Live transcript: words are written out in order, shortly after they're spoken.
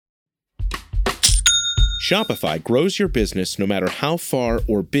Shopify grows your business no matter how far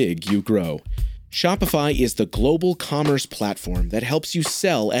or big you grow. Shopify is the global commerce platform that helps you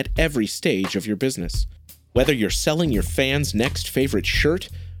sell at every stage of your business. Whether you're selling your fans' next favorite shirt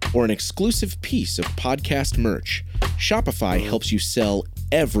or an exclusive piece of podcast merch, Shopify helps you sell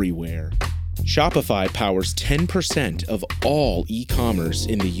everywhere. Shopify powers 10% of all e-commerce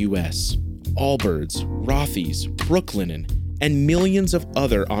in the U.S. Allbirds, Rothy's, Brooklinen, and millions of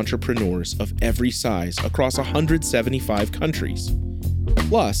other entrepreneurs of every size across 175 countries.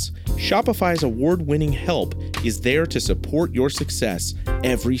 Plus, Shopify's award-winning help is there to support your success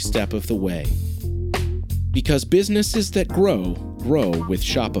every step of the way. Because businesses that grow, grow with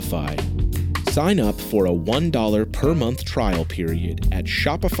Shopify. Sign up for a $1 per month trial period at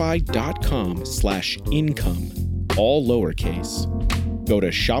shopify.com/income, all lowercase. Go to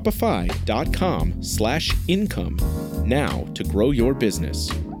shopify.com/income now to grow your business,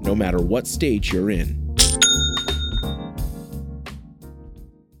 no matter what stage you're in.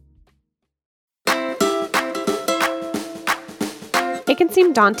 It can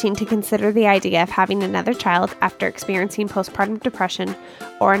seem daunting to consider the idea of having another child after experiencing postpartum depression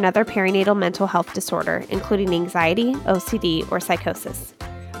or another perinatal mental health disorder, including anxiety, OCD, or psychosis.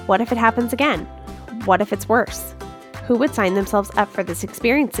 What if it happens again? What if it's worse? Who would sign themselves up for this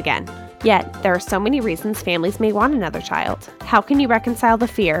experience again? Yet, there are so many reasons families may want another child. How can you reconcile the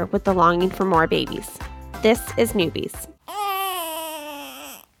fear with the longing for more babies? This is Newbies.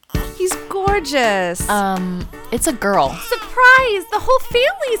 He's gorgeous. It's a girl. Surprise! The whole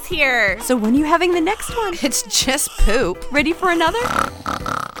family's here! So when are you having the next one? It's just poop. Ready for another?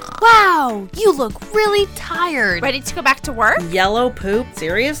 Wow, you look really tired. Ready to go back to work? Yellow poop?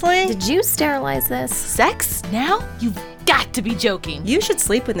 Seriously? Did you sterilize this? Sex? Now? You've got to be joking. You should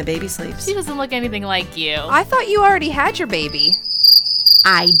sleep when the baby sleeps. She doesn't look anything like you. I thought you already had your baby.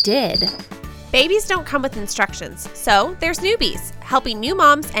 I did. Babies don't come with instructions, so there's Newbies, helping new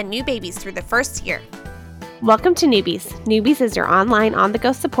moms and new babies through the first year. Welcome to Newbies. Newbies is your online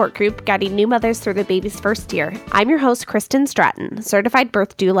on-the-go support group guiding new mothers through the baby's first year. I'm your host, Kristen Stratton, certified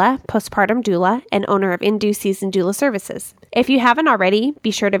birth doula, postpartum doula, and owner of In Due Season Doula Services. If you haven't already, be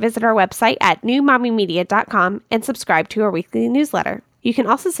sure to visit our website at newmommymedia.com and subscribe to our weekly newsletter. You can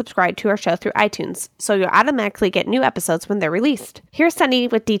also subscribe to our show through iTunes, so you'll automatically get new episodes when they're released. Here's Sunny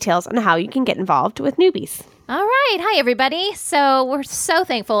with details on how you can get involved with Newbies. All right. Hi, everybody. So we're so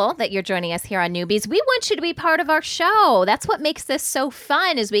thankful that you're joining us here on Newbies. We want you to be part of our show. That's what makes this so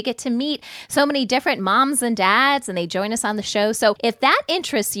fun, is we get to meet so many different moms and dads, and they join us on the show. So if that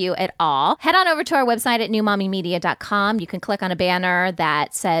interests you at all, head on over to our website at newmommymedia.com. You can click on a banner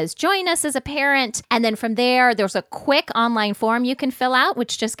that says, join us as a parent. And then from there, there's a quick online form you can fill out,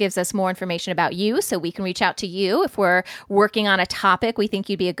 which just gives us more information about you, so we can reach out to you if we're working on a topic we think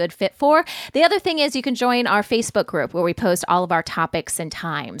you'd be a good fit for. The other thing is you can join our Facebook group where we post all of our topics and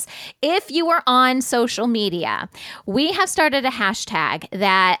times. If you are on social media, we have started a hashtag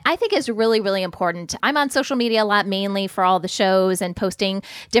that I think is really, really important. I'm on social media a lot, mainly for all the shows and posting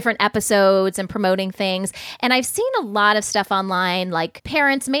different episodes and promoting things. And I've seen a lot of stuff online, like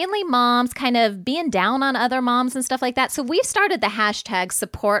parents, mainly moms, kind of being down on other moms and stuff like that. So we've started the hashtag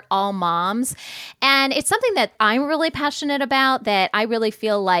Support All Moms. And it's something that I'm really passionate about, that I really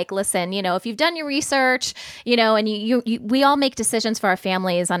feel like, listen, if you've done your research, and we all make decisions for our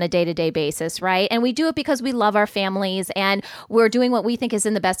families on a day-to-day basis, right? And we do it because we love our families and we're doing what we think is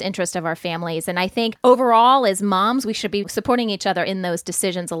in the best interest of our families. And I think overall, as moms, we should be supporting each other in those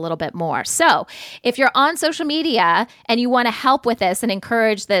decisions a little bit more. So if you're on social media and you want to help with this and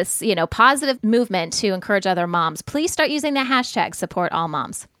encourage this, positive movement to encourage other moms, please start using the hashtag Support All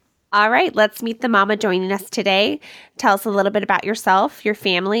Moms. All right, let's meet the mama joining us today. Tell us a little bit about yourself, your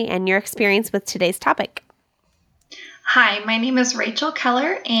family, and your experience with today's topic. Hi, my name is Rachel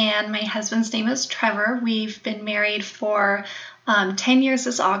Keller, and my husband's name is Trevor. We've been married for 10 years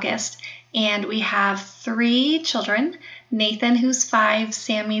this August, and we have 3 children. Nathan, who's 5,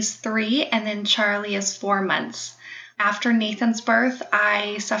 Sammy's 3, and then Charlie is 4 months. After Nathan's birth,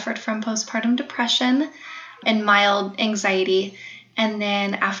 I suffered from postpartum depression and mild anxiety. And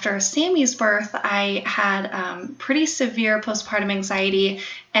then after Sammy's birth, I had pretty severe postpartum anxiety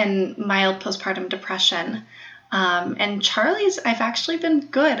and mild postpartum depression. And Charlie's, I've actually been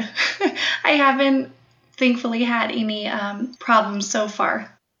good. I haven't, thankfully, had any problems so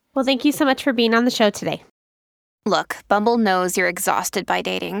far. Well, thank you so much for being on the show today. Look, Bumble knows you're exhausted by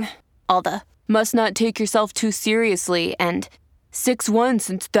dating. All the must not take yourself too seriously and 6'1"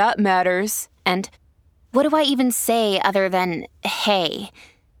 since that matters. And what do I even say other than, hey?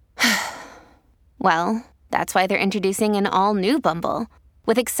 Well, that's why they're introducing an all-new Bumble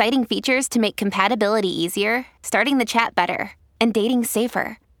with exciting features to make compatibility easier, starting the chat better, and dating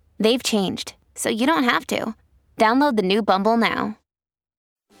safer. They've changed, so you don't have to. Download the new Bumble now.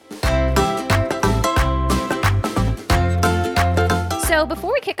 So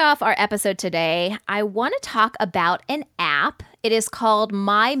before we kick off our episode today, I want to talk about an app. It is called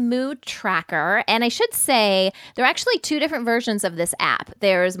My Mood Tracker. And I should say there are actually two different versions of this app.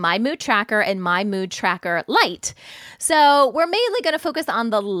 There's My Mood Tracker and My Mood Tracker Lite. So we're mainly going to focus on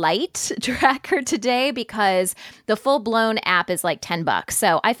the Lite tracker today because the full-blown app is like $10.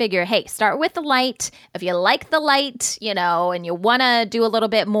 So I figure, hey, start with the Lite. If you like the Lite, and you want to do a little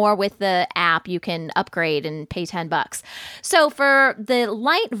bit more with the app, you can upgrade and pay $10. So for the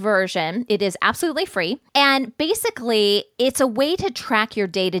Lite version, it is absolutely free. And basically, it's a way to track your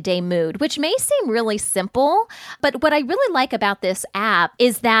day-to-day mood, which may seem really simple, but what I really like about this app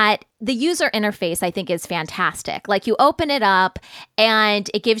is that the user interface, I think, is fantastic. Like, you open it up and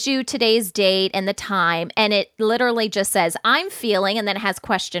it gives you today's date and the time, and it literally just says, I'm feeling, and then it has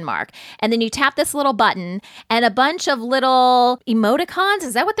question mark. And then you tap this little button and a bunch of little emoticons.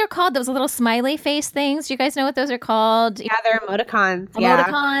 Is that what they're called? Those little smiley face things? You guys know what those are called? Yeah, they're emoticons.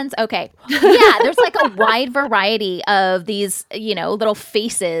 Emoticons? Yeah. Okay. Yeah, there's like a wide variety of these, little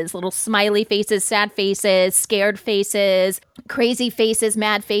faces, little smiley faces, sad faces, scared faces, crazy faces,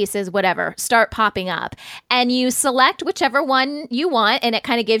 mad faces, whatever, start popping up. And you select whichever one you want, and it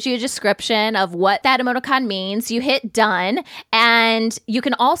kind of gives you a description of what that emoticon means. You hit done, and you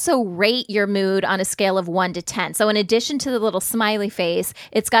can also rate your mood on a scale of 1 to 10. So in addition to the little smiley face,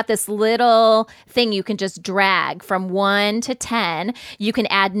 it's got this little thing you can just drag from 1 to 10. You can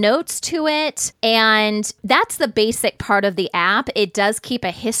add notes to it, and that's the basic part of the app. It does keep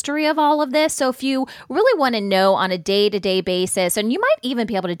a history of all of this. So if you really want to know on a day-to-day basis, and you might even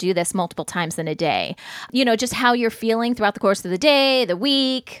be able to do this multiple times in a day, just how you're feeling throughout the course of the day, the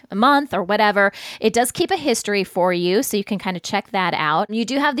week, a month, or whatever. It does keep a history for you, so you can kind of check that out. You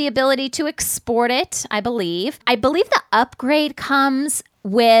do have the ability to export it, I believe. I believe the upgrade comes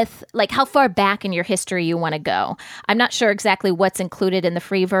with like how far back in your history you want to go. I'm not sure exactly what's included in the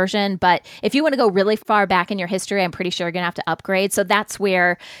free version, but if you want to go really far back in your history, I'm pretty sure you're going to have to upgrade. So that's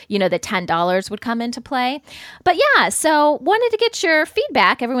where, the $10 would come into play. But yeah, so wanted to get your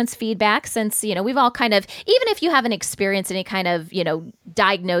feedback, everyone's feedback, since, we've all kind of, even if you haven't experienced any kind of,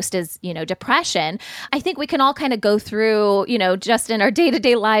 diagnosed as, depression, I think we can all kind of go through, just in our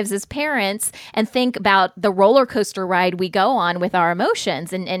day-to-day lives as parents and think about the roller coaster ride we go on with our emotions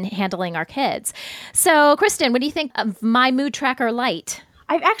and handling our kids. So, Kristen, what do you think of My Mood Tracker Lite?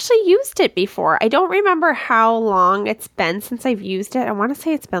 I've actually used it before. I don't remember how long it's been since I've used it. I want to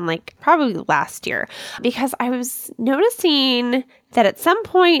say it's been like probably last year, because I was noticing that at some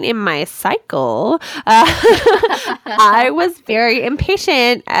point in my cycle, I was very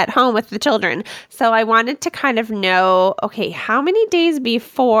impatient at home with the children. So I wanted to kind of know, okay, how many days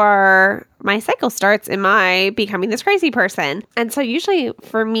before my cycle starts am I becoming this crazy person? And so usually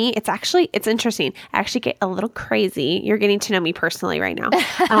for me, it's interesting. I actually get a little crazy. You're getting to know me personally right now.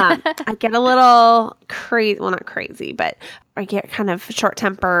 I get a little crazy. Well, not crazy, but I get kind of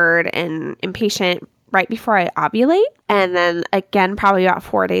short-tempered and impatient right before I ovulate. And then again, probably about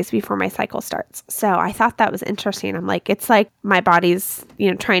 4 days before my cycle starts. So I thought that was interesting. I'm like, it's like my body's,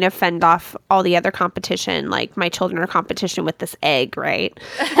 trying to fend off all the other competition. Like my children are competition with this egg, right?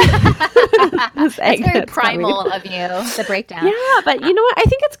 This egg very primal of you, the breakdown. Yeah, but you know what? I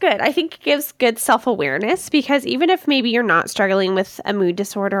think it's good. I think it gives good self-awareness, because even if maybe you're not struggling with a mood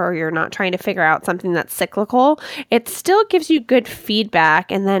disorder or you're not trying to figure out something that's cyclical, it still gives you good feedback.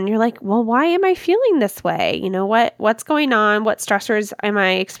 And then you're like, well, why am I feeling this way? What's going on? What stressors am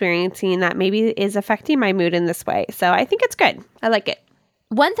I experiencing that maybe is affecting my mood in this way? So I think it's good. I like it.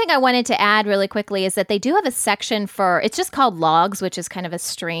 One thing I wanted to add really quickly is that they do have a section it's just called logs, which is kind of a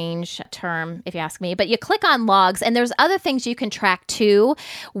strange term if you ask me, but you click on logs and there's other things you can track too,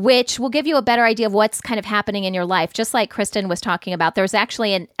 which will give you a better idea of what's kind of happening in your life. Just like Kristen was talking about, there's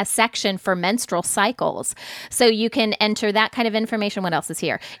actually a section for menstrual cycles. So you can enter that kind of information. What else is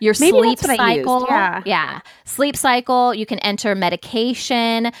here? Your sleep cycle. Yeah. Sleep cycle. You can enter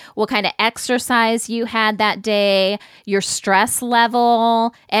medication, what kind of exercise you had that day, your stress level,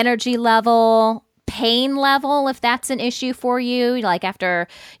 energy level, pain level, if that's an issue for you, like after,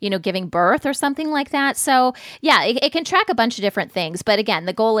 giving birth or something like that. So yeah, it can track a bunch of different things. But again,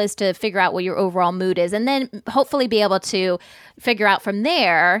 the goal is to figure out what your overall mood is and then hopefully be able to figure out from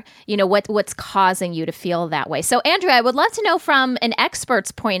there, what's causing you to feel that way. So Andrea, I would love to know from an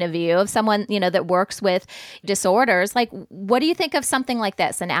expert's point of view of someone, that works with disorders, like what do you think of something like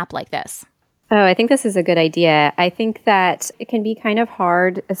this, an app like this? Oh, I think this is a good idea. I think that it can be kind of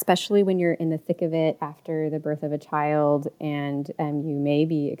hard, especially when you're in the thick of it after the birth of a child and you may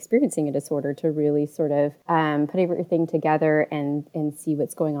be experiencing a disorder, to really sort of put everything together and see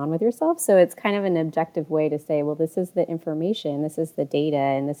what's going on with yourself. So it's kind of an objective way to say, well, this is the information, this is the data,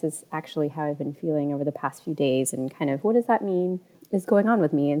 and this is actually how I've been feeling over the past few days, and kind of what does that mean is going on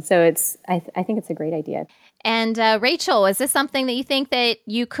with me. And so I think it's a great idea. And Rachel, is this something that you think that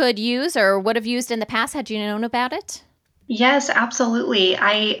you could use or would have used in the past had you known about it? Yes, absolutely.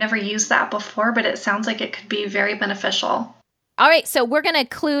 I never used that before, but it sounds like it could be very beneficial. All right, so we're going to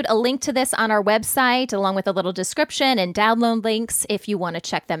include a link to this on our website along with a little description and download links if you want to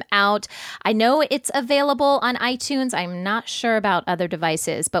check them out. I know it's available on iTunes. I'm not sure about other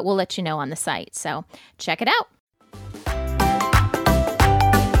devices, but we'll let you know on the site. So check it out.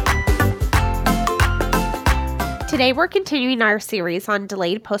 Today, we're continuing our series on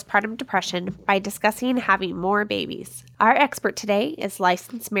delayed postpartum depression by discussing having more babies. Our expert today is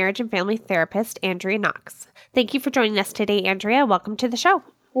licensed marriage and family therapist, Andrea Knox. Thank you for joining us today, Andrea. Welcome to the show.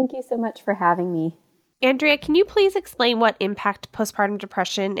 Thank you so much for having me. Andrea, can you please explain what impact postpartum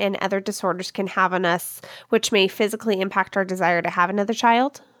depression and other disorders can have on us, which may physically impact our desire to have another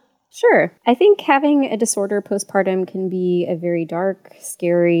child? Sure. I think having a disorder postpartum can be a very dark,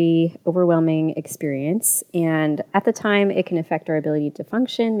 scary, overwhelming experience. And at the time, it can affect our ability to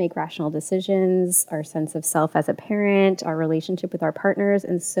function, make rational decisions, our sense of self as a parent, our relationship with our partners,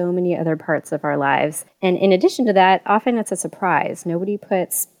 and so many other parts of our lives. And in addition to that, often it's a surprise. Nobody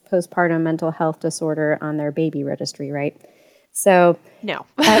puts postpartum mental health disorder on their baby registry, right? So no,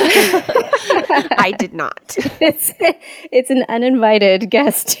 I did not. It's an uninvited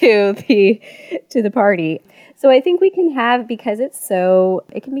guest to the party. So I think we can have, because it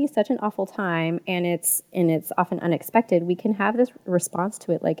can be such an awful time and it's often unexpected, we can have this response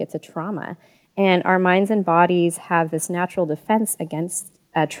to it like it's a trauma. And our minds and bodies have this natural defense against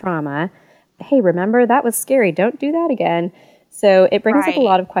a trauma. Hey, remember that was scary. Don't do that again. So it brings up a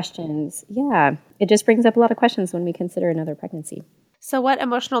lot of questions. Yeah, it just brings up a lot of questions when we consider another pregnancy. So what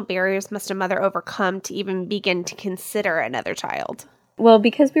emotional barriers must a mother overcome to even begin to consider another child? Well,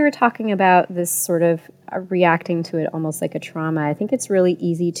 because we were talking about this sort of reacting to it almost like a trauma, I think it's really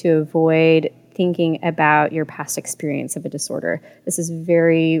easy to avoid thinking about your past experience of a disorder. This is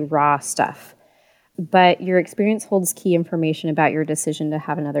very raw stuff. But your experience holds key information about your decision to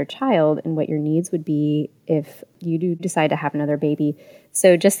have another child and what your needs would be if you do decide to have another baby.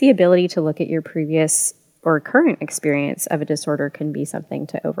 So just the ability to look at your previous or current experience of a disorder can be something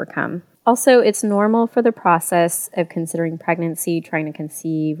to overcome. Also, it's normal for the process of considering pregnancy, trying to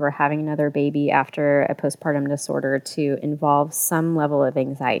conceive, or having another baby after a postpartum disorder to involve some level of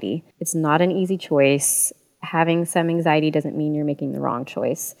anxiety. It's not an easy choice. Having some anxiety doesn't mean you're making the wrong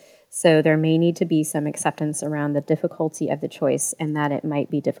choice. So there may need to be some acceptance around the difficulty of the choice and that it might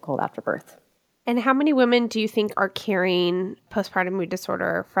be difficult after birth. And how many women do you think are carrying postpartum mood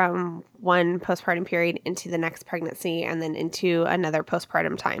disorder from one postpartum period into the next pregnancy and then into another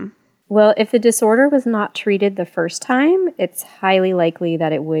postpartum time? Well, if the disorder was not treated the first time, it's highly likely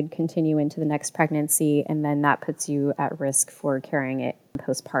that it would continue into the next pregnancy, and then that puts you at risk for carrying it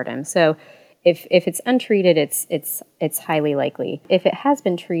postpartum. So if it's untreated, it's highly likely. If it has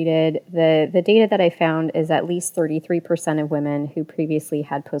been treated, the data that I found is at least 33% of women who previously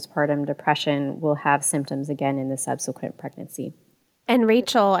had postpartum depression will have symptoms again in the subsequent pregnancy. And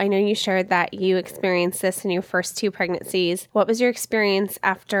Rachel, I know you shared that you experienced this in your first two pregnancies. What was your experience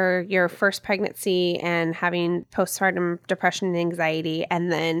after your first pregnancy and having postpartum depression and anxiety?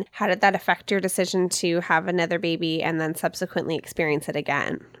 And then how did that affect your decision to have another baby and then subsequently experience it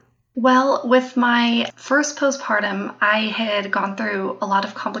again? Well, with my first postpartum, I had gone through a lot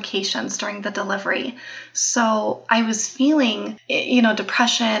of complications during the delivery. So I was feeling,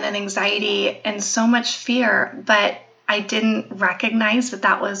 depression and anxiety and so much fear, but I didn't recognize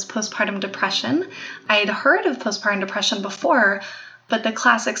that was postpartum depression. I had heard of postpartum depression before, but the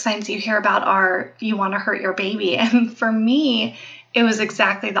classic signs you hear about are you want to hurt your baby. And for me, it was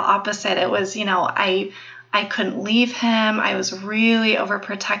exactly the opposite. It was, I couldn't leave him. I was really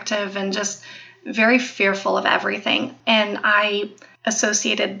overprotective and just very fearful of everything. And I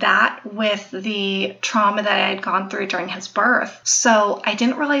associated that with the trauma that I had gone through during his birth. So I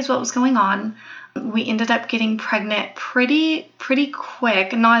didn't realize what was going on. We ended up getting pregnant pretty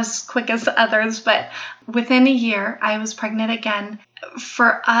quick, not as quick as others, but within a year, I was pregnant again.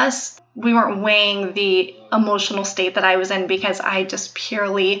 For us, we weren't weighing the emotional state that I was in because I just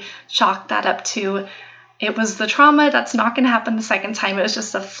purely chalked that up to it was the trauma. That's not going to happen the second time. It was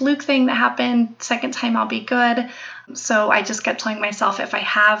just a fluke thing that happened. Second time, I'll be good. So I just kept telling myself, if I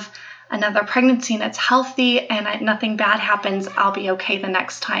have another pregnancy and it's healthy and nothing bad happens, I'll be okay the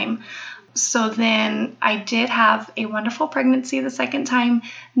next time. So then I did have a wonderful pregnancy the second time,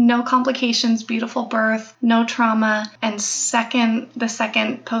 no complications, beautiful birth, no trauma. And the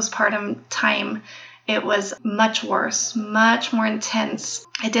second postpartum time, it was much worse, much more intense.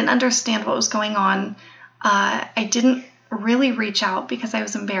 I didn't understand what was going on. I didn't really reach out because I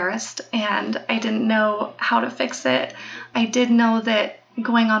was embarrassed and I didn't know how to fix it. I did know that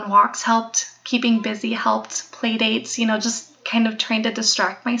going on walks helped, keeping busy helped, play dates, just kind of trying to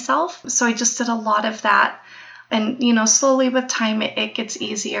distract myself. So I just did a lot of that. And, slowly with time, it gets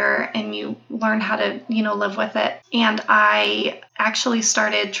easier and you learn how to, live with it. And I actually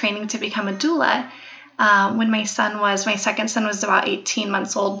started training to become a doula when my second son was about 18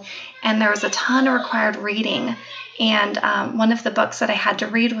 months old. And there was a ton of required reading. And one of the books that I had to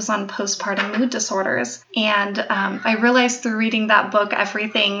read was on postpartum mood disorders. And I realized through reading that book,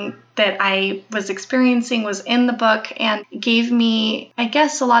 everything that I was experiencing was in the book and gave me, I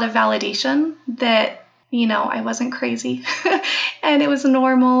guess, a lot of validation that, I wasn't crazy and it was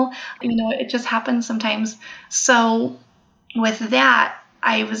normal. It just happens sometimes. So with that,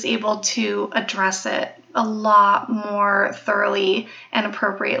 I was able to address it a lot more thoroughly and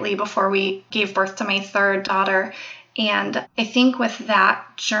appropriately before we gave birth to my third daughter. And I think with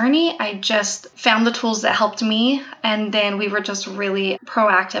that journey, I just found the tools that helped me. And then we were just really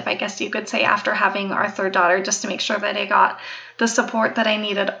proactive, I guess you could say, after having our third daughter, just to make sure that I got the support that I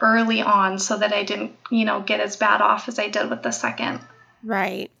needed early on so that I didn't, get as bad off as I did with the second.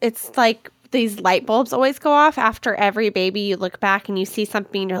 Right. It's like these light bulbs always go off after every baby. You look back and you see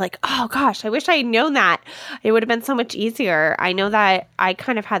something and you're like, oh gosh, I wish I had known that. It would have been so much easier. I know that I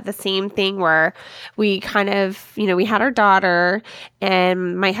kind of had the same thing where we kind of, we had our daughter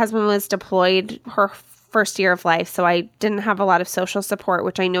and my husband was deployed her first year of life. So I didn't have a lot of social support,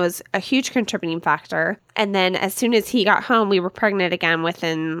 which I know is a huge contributing factor. And then as soon as he got home, we were pregnant again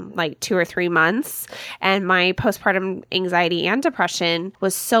within like 2 or 3 months. And my postpartum anxiety and depression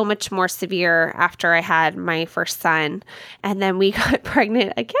was so much more severe after I had my first son. And then we got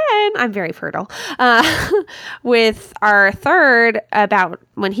pregnant again. I'm very fertile with our third about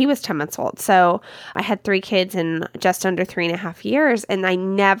when he was 10 months old. So I had 3 kids in just under 3.5 years. And I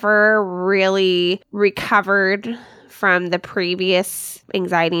never really recovered from the previous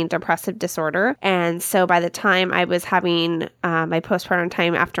anxiety and depressive disorder. And so by the time I was having my postpartum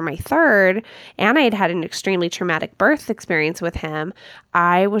time after my third, and I had had an extremely traumatic birth experience with him,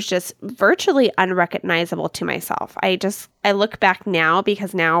 I was just virtually unrecognizable to myself. I look back now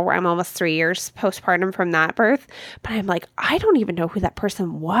because now I'm almost 3 years postpartum from that birth, but I'm like, I don't even know who that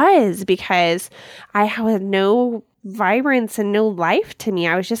person was because I had no vibrance and no life to me.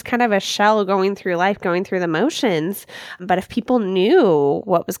 I was just kind of a shell going through life, going through the motions. But if people knew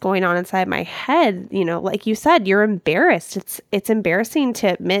what was going on inside my head, like you said, you're embarrassed. It's embarrassing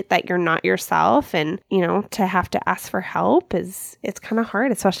to admit that you're not yourself, and, to have to ask for help it's kind of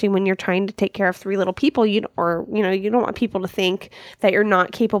hard, especially when you're trying to take care of 3 little people. You don't want people to think that you're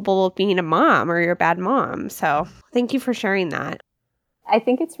not capable of being a mom or you're a bad mom. So thank you for sharing that. I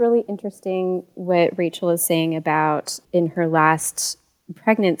think it's really interesting what Rachel is saying about in her last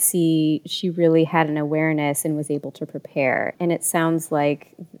pregnancy, she really had an awareness and was able to prepare. And it sounds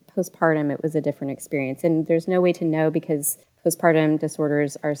like postpartum, it was a different experience. And there's no way to know because postpartum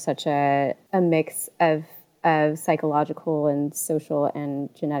disorders are such a mix of psychological and social and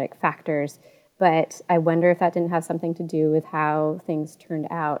genetic factors. But I wonder if that didn't have something to do with how things turned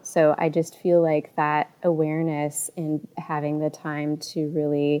out. So I just feel like that awareness and having the time to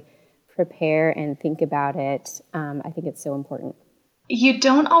really prepare and think about it, I think it's so important. You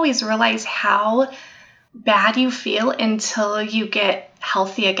don't always realize how bad you feel until you get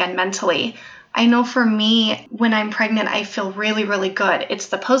healthy again mentally. I know for me, when I'm pregnant, I feel really, really good. It's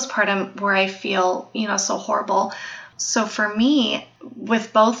the postpartum where I feel, so horrible. So for me,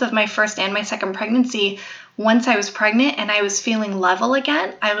 with both of my first and my second pregnancy, once I was pregnant and I was feeling level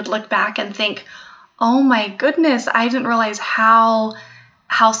again, I would look back and think, oh my goodness, I didn't realize how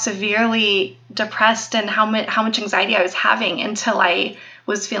severely depressed and how much anxiety I was having until I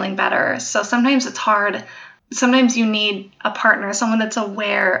was feeling better. So sometimes it's hard. Sometimes you need a partner, someone that's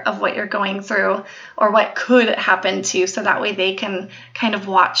aware of what you're going through or what could happen to you, so that way they can kind of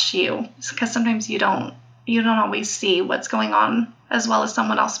watch you. Because sometimes you don't always see what's going on as well as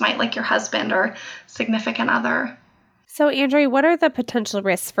someone else might, like your husband or significant other. So, Andrea, what are the potential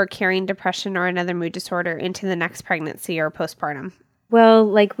risks for carrying depression or another mood disorder into the next pregnancy or postpartum? Well,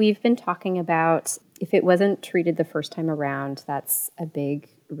 like we've been talking about, if it wasn't treated the first time around, that's a big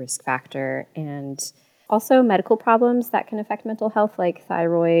risk factor. And also medical problems that can affect mental health, like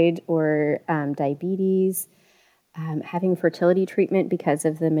thyroid or diabetes. Having fertility treatment because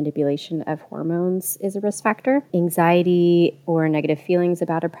of the manipulation of hormones is a risk factor. Anxiety or negative feelings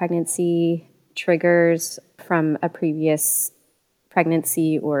about a pregnancy, triggers from a previous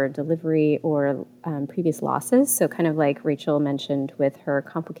pregnancy or delivery or previous losses. So kind of like Rachel mentioned with her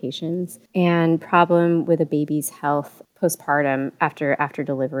complications, and problem with a baby's health postpartum after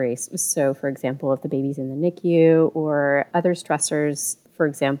delivery. So for example, if the baby's in the NICU, or other stressors, for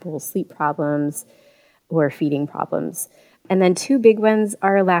example, sleep problems or feeding problems. And then two big ones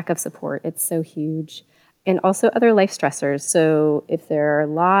are lack of support. It's so huge. And also other life stressors. So if there are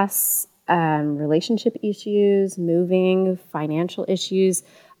loss, relationship issues, moving, financial issues,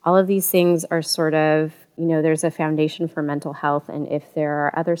 all of these things are sort of, there's a foundation for mental health. And if there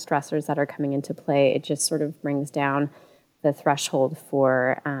are other stressors that are coming into play, it just sort of brings down the threshold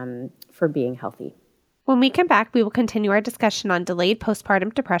for being healthy. When we come back, we will continue our discussion on delayed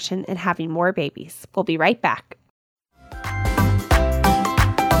postpartum depression and having more babies. We'll be right back.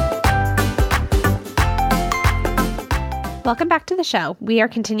 Welcome back to the show. We are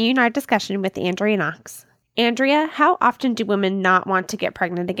continuing our discussion with Andrea Knox. Andrea, how often do women not want to get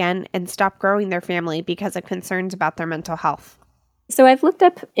pregnant again and stop growing their family because of concerns about their mental health? So I've looked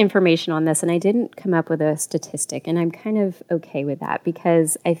up information on this and I didn't come up with a statistic, and I'm kind of okay with that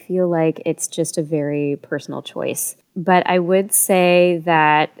because I feel like it's just a very personal choice. But I would say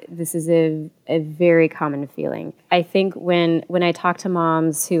that this is a very common feeling. I think when I talk to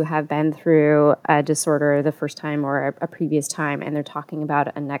moms who have been through a disorder the first time or a previous time, and they're talking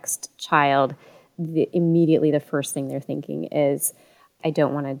about a next child, immediately the first thing they're thinking is, I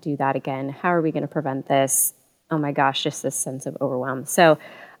don't want to do that again. How are we going to prevent this? Oh my gosh, just this sense of overwhelm. So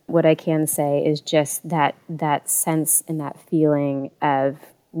what I can say is just that sense and that feeling of,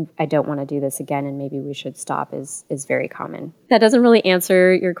 I don't want to do this again and maybe we should stop is very common. That doesn't really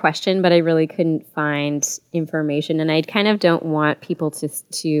answer your question, but I really couldn't find information. And I kind of don't want people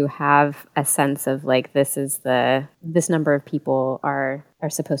to have a sense of like, this number of people are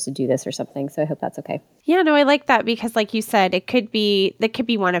supposed to do this or something. So I hope that's okay. Yeah, no, I like that because like you said, that could be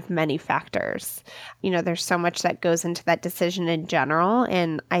one of many factors. There's so much that goes into that decision in general.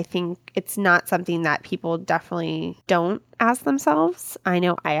 And I think it's not something that people definitely don't ask themselves. I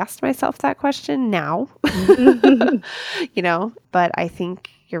know I asked myself that question now, but I think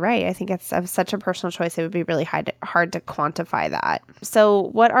you're right. I think it's such a personal choice. It would be really hard to quantify that. So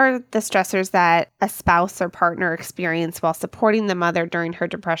what are the stressors that a spouse or partner experience while supporting the mother during her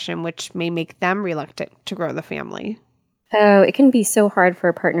depression, which may make them reluctant to grow the family? Oh, it can be so hard for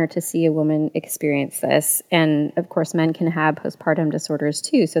a partner to see a woman experience this. And of course, men can have postpartum disorders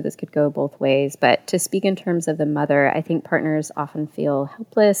too. So this could go both ways. But to speak in terms of the mother, I think partners often feel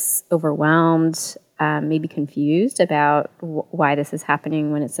helpless, overwhelmed, maybe confused about why this is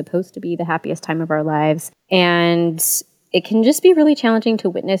happening when it's supposed to be the happiest time of our lives. And it can just be really challenging to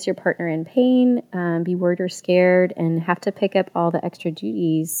witness your partner in pain, be worried or scared, and have to pick up all the extra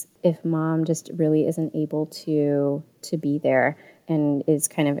duties if mom just really isn't able to be there and is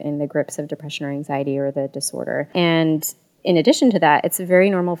kind of in the grips of depression or anxiety or the disorder. And in addition to that, it's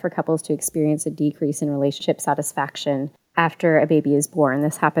very normal for couples to experience a decrease in relationship satisfaction after a baby is born.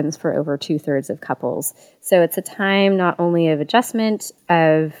 This happens for over 2/3 of couples. So it's a time not only of adjustment,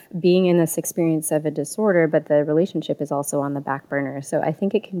 of being in this experience of a disorder, but the relationship is also on the back burner. So I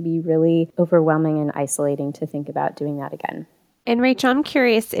think it can be really overwhelming and isolating to think about doing that again. And Rachel, I'm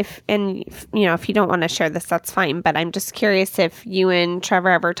curious if you don't want to share this, that's fine. But I'm just curious if you and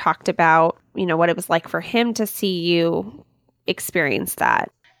Trevor ever talked about, what it was like for him to see you experience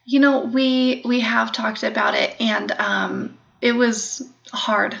that. We have talked about it, and it was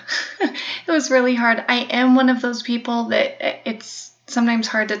hard. It was really hard. I am one of those people that it's sometimes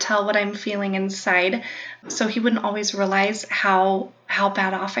hard to tell what I'm feeling inside. So he wouldn't always realize how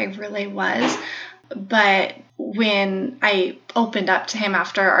bad off I really was. But when I opened up to him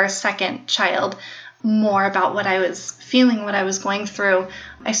after our second child more about what I was feeling, what I was going through,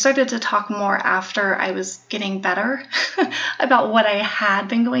 I started to talk more after I was getting better about what I had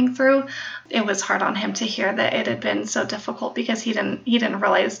been going through. It was hard on him to hear that it had been so difficult because he didn't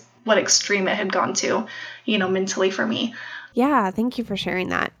realize what extreme it had gone to, mentally for me. Yeah, thank you for sharing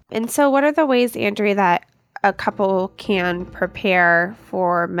that. And so what are the ways, Andrea, that a couple can prepare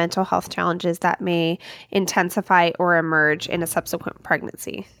for mental health challenges that may intensify or emerge in a subsequent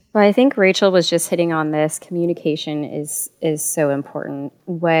pregnancy? Well, I think Rachel was just hitting on this. Communication is so important.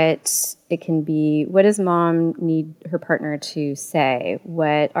 What it can be, what does mom need her partner to say?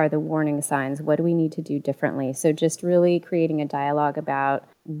 What are the warning signs? What do we need to do differently? So just really creating a dialogue about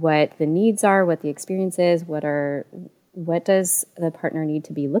what the needs are, what the experience is, what does the partner need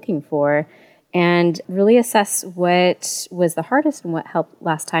to be looking for, and really assess what was the hardest and what helped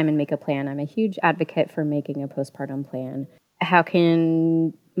last time and make a plan. I'm a huge advocate for making a postpartum plan. How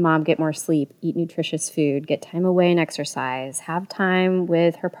can mom get more sleep, eat nutritious food, get time away and exercise, have time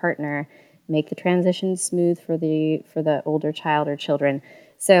with her partner, make the transition smooth for the older child or children.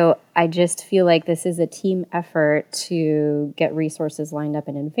 So I just feel like this is a team effort to get resources lined up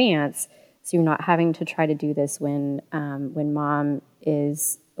in advance, so you're not having to try to do this when mom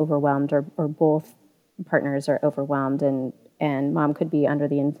is overwhelmed or both partners are overwhelmed, and mom could be under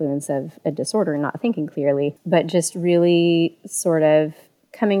the influence of a disorder and not thinking clearly, but just really sort of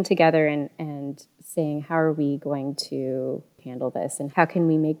coming together and saying, how are we going to handle this, and how can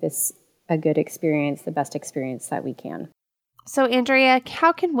we make this a good experience, the best experience that we can. So, Andrea,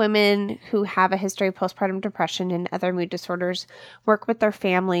 how can women who have a history of postpartum depression and other mood disorders work with their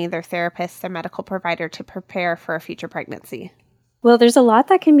family, their therapist, their medical provider to prepare for a future pregnancy? Well, there's a lot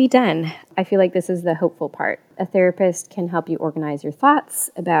that can be done. I feel like this is the hopeful part. A therapist can help you organize your thoughts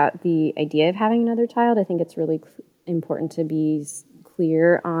about the idea of having another child. I think it's really important to be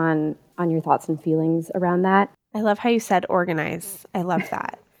clear on your thoughts and feelings around that. I love how you said organize. I love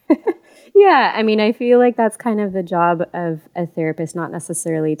that. Yeah, I mean, I feel like that's kind of the job of a therapist, not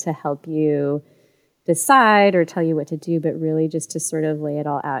necessarily to help you decide or tell you what to do, but really just to sort of lay it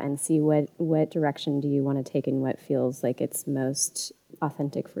all out and see what direction do you want to take and what feels like it's most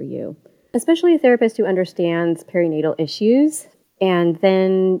authentic for you. Especially a therapist who understands perinatal issues. And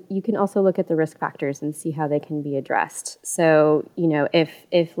then you can also look at the risk factors and see how they can be addressed. So,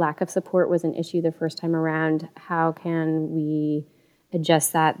 if lack of support was an issue the first time around, how can we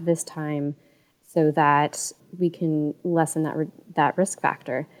adjust that this time so that we can lessen that risk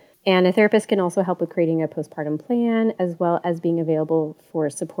factor? And a therapist can also help with creating a postpartum plan, as well as being available for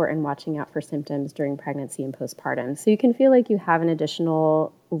support and watching out for symptoms during pregnancy and postpartum. So you can feel like you have an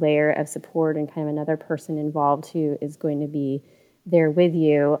additional layer of support and kind of another person involved who is going to be there with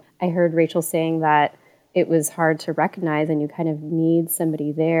you. I heard Rachel saying that it was hard to recognize, and you kind of need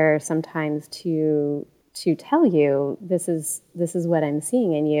somebody there sometimes to tell you, this is what I'm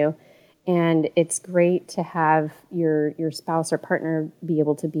seeing in you. And it's great to have your spouse or partner be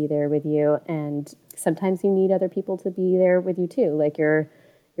able to be there with you. And sometimes you need other people to be there with you too, like your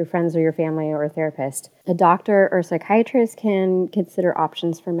friends or your family or a therapist. A doctor or psychiatrist can consider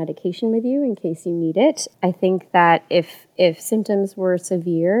options for medication with you in case you need it. I think that if symptoms were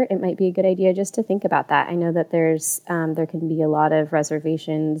severe, it might be a good idea just to think about that. I know that there can be a lot of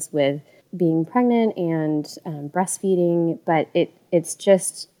reservations with being pregnant and breastfeeding, but it's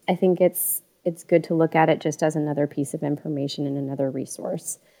just, I think it's good to look at it just as another piece of information and another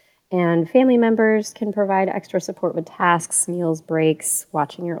resource. And family members can provide extra support with tasks, meals, breaks,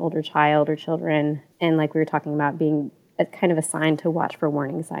 watching your older child or children, and like we were talking about, being kind of assigned to watch for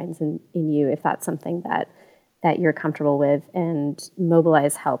warning signs in you if that's something that you're comfortable with, and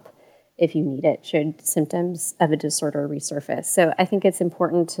mobilize help if you need it should symptoms of a disorder resurface. So I think it's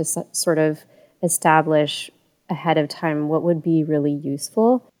important to sort of establish ahead of time what would be really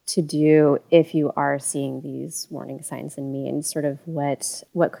useful to do if you are seeing these warning signs in me, and sort of what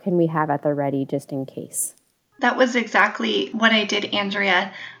can we have at the ready just in case. That was exactly what I did,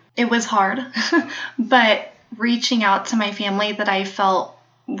 Andrea. It was hard, but reaching out to my family that I felt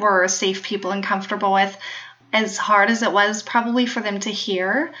were safe people and comfortable with, as hard as it was probably for them to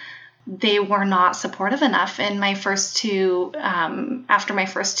hear, they were not supportive enough in my first two, after my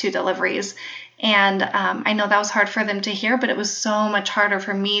first two deliveries. And I know that was hard for them to hear, but it was so much harder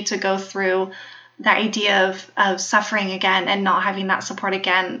for me to go through the idea of suffering again and not having that support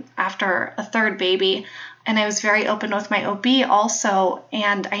again after a third baby. And I was very open with my OB also.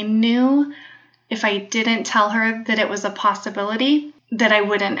 And I knew if I didn't tell her that it was a possibility, that I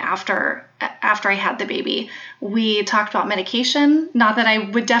wouldn't after I had the baby. We talked about medication, not that I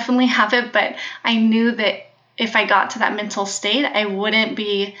would definitely have it, but I knew that if I got to that mental state, I wouldn't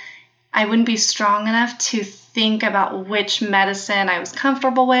be strong enough to think about which medicine I was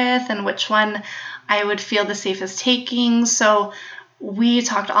comfortable with and which one I would feel the safest taking. So we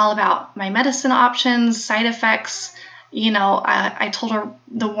talked all about my medicine options, side effects. I told her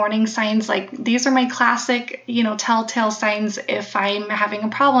the warning signs, like, these are my classic, telltale signs. If I'm having a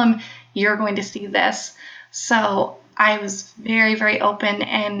problem, you're going to see this. So I was very, very open,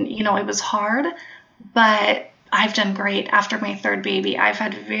 and, it was hard, but I've done great after my third baby. I've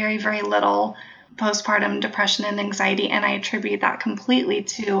had very, very little postpartum depression and anxiety, and I attribute that completely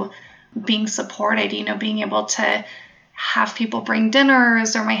to being supported, being able to have people bring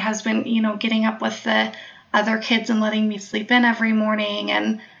dinners, or my husband, getting up with the other kids and letting me sleep in every morning,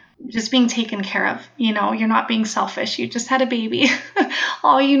 and just being taken care of. You're not being selfish. You just had a baby.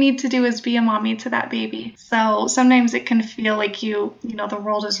 All you need to do is be a mommy to that baby. So sometimes it can feel like the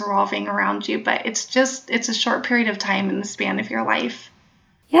world is revolving around you, but it's a short period of time in the span of your life.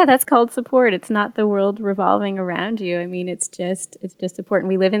 Yeah, that's called support. It's not the world revolving around you. I mean, it's just support. And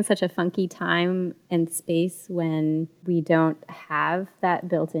we live in such a funky time and space when we don't have that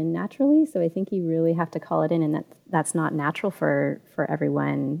built in naturally. So I think you really have to call it in, and that's not natural for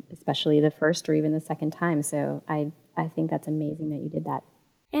everyone, especially the first or even the second time. So I think that's amazing that you did that.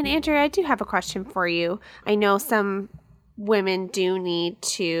 And Andrea, I do have a question for you. I know some women do need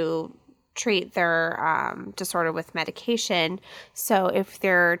to treat their disorder with medication. So if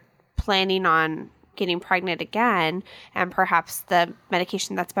they're planning on getting pregnant again, and perhaps the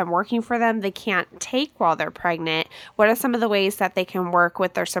medication that's been working for them they can't take while they're pregnant, what are some of the ways that they can work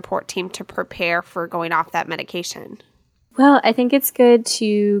with their support team to prepare for going off that medication? Well, I think it's good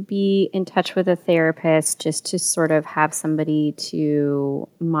to be in touch with a therapist, just to sort of have somebody to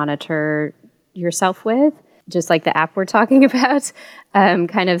monitor yourself with, just like the app we're talking about,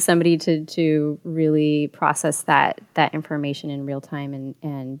 kind of somebody to really process that information in real time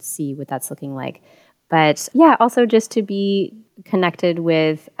and see what that's looking like. But yeah, also just to be connected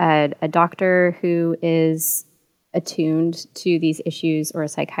with a doctor who is attuned to these issues, or a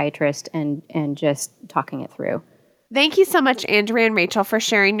psychiatrist, and just talking it through. Thank you so much, Andrea and Rachel, for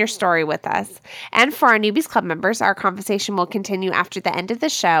sharing your story with us. And for our Newbies Club members, our conversation will continue after the end of the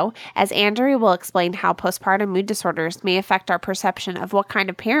show, as Andrea will explain how postpartum mood disorders may affect our perception of what kind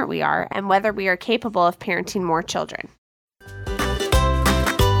of parent we are and whether we are capable of parenting more children.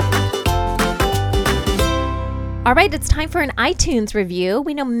 All right, it's time for an iTunes review.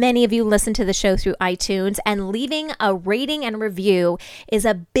 We know many of you listen to the show through iTunes, and leaving a rating and review is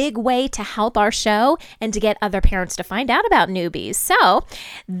a big way to help our show and to get other parents to find out about Newbies. So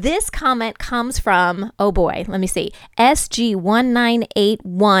this comment comes from, oh boy, let me see,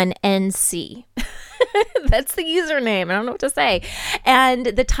 SG1981NC. That's the username. I don't know what to say. And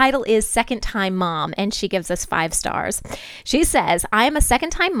the title is Second Time Mom, and she gives us 5 stars. She says, I am a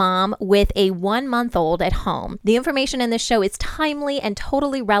second-time mom with a 1-month-old at home. The information in this show is timely and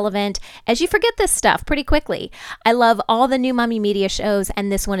totally relevant, as you forget this stuff pretty quickly. I love all the New Mommy Media shows,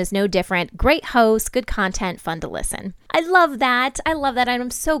 and this one is no different. Great hosts, good content, fun to listen. I love that. And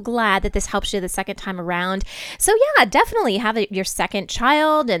I'm so glad that this helps you the second time around. So yeah, definitely have your second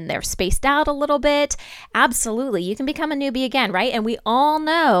child and they're spaced out a little bit. Absolutely. You can become a newbie again, right? And we all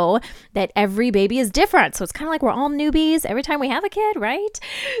know that every baby is different. So it's kind of like we're all newbies every time we have a kid, right?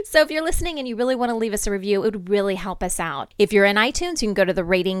 So if you're listening and you really want to leave us a review, it would really help us out. If you're in iTunes, you can go to the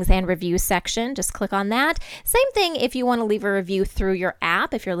ratings and reviews section. Just click on that. Same thing if you want to leave a review through your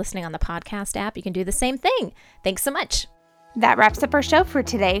app. If you're listening on the podcast app, you can do the same thing. Thanks so much. That wraps up our show for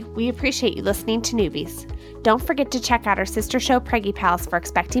today. We appreciate you listening to Newbies. Don't forget to check out our sister show, Preggy Pals for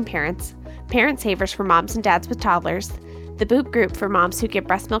expecting parents, Parent Savers for moms and dads with toddlers, the Boop Group for moms who give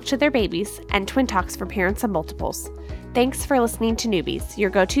breast milk to their babies, and Twin Talks for parents of multiples. Thanks for listening to Newbies, your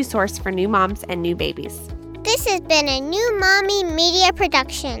go-to source for new moms and new babies. This has been a New Mommy Media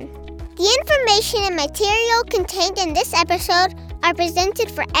production. The information and material contained in this episode are presented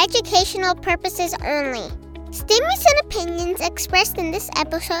for educational purposes only. Statements and opinions expressed in this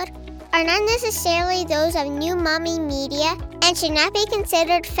episode are not necessarily those of New Mommy Media and should not be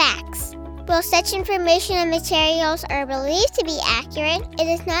considered facts. While such information and materials are believed to be accurate, it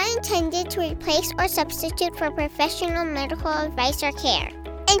is not intended to replace or substitute for professional medical advice or care,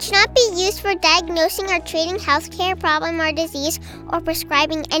 and should not be used for diagnosing or treating healthcare problem or disease or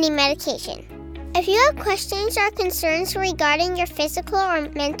prescribing any medication. If you have questions or concerns regarding your physical or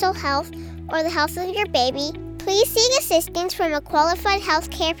mental health or the health of your baby, please seek assistance from a qualified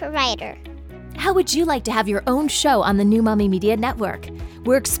healthcare provider. How would you like to have your own show on the New Mommy Media Network?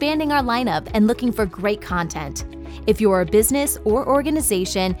 We're expanding our lineup and looking for great content. If you're a business or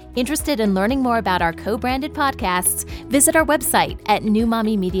organization interested in learning more about our co-branded podcasts, visit our website at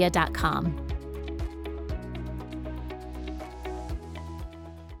newmommymedia.com.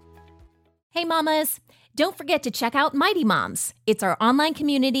 Hey mamas, don't forget to check out Mighty Moms. It's our online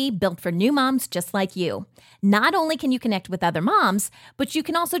community built for new moms just like you. Not only can you connect with other moms, but you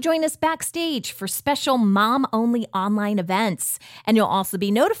can also join us backstage for special mom-only online events. And you'll also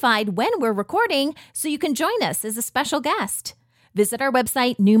be notified when we're recording, so you can join us as a special guest. Visit our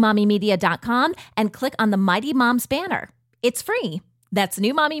website, newmommymedia.com, and click on the Mighty Moms banner. It's free. That's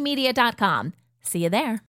newmommymedia.com. See you there.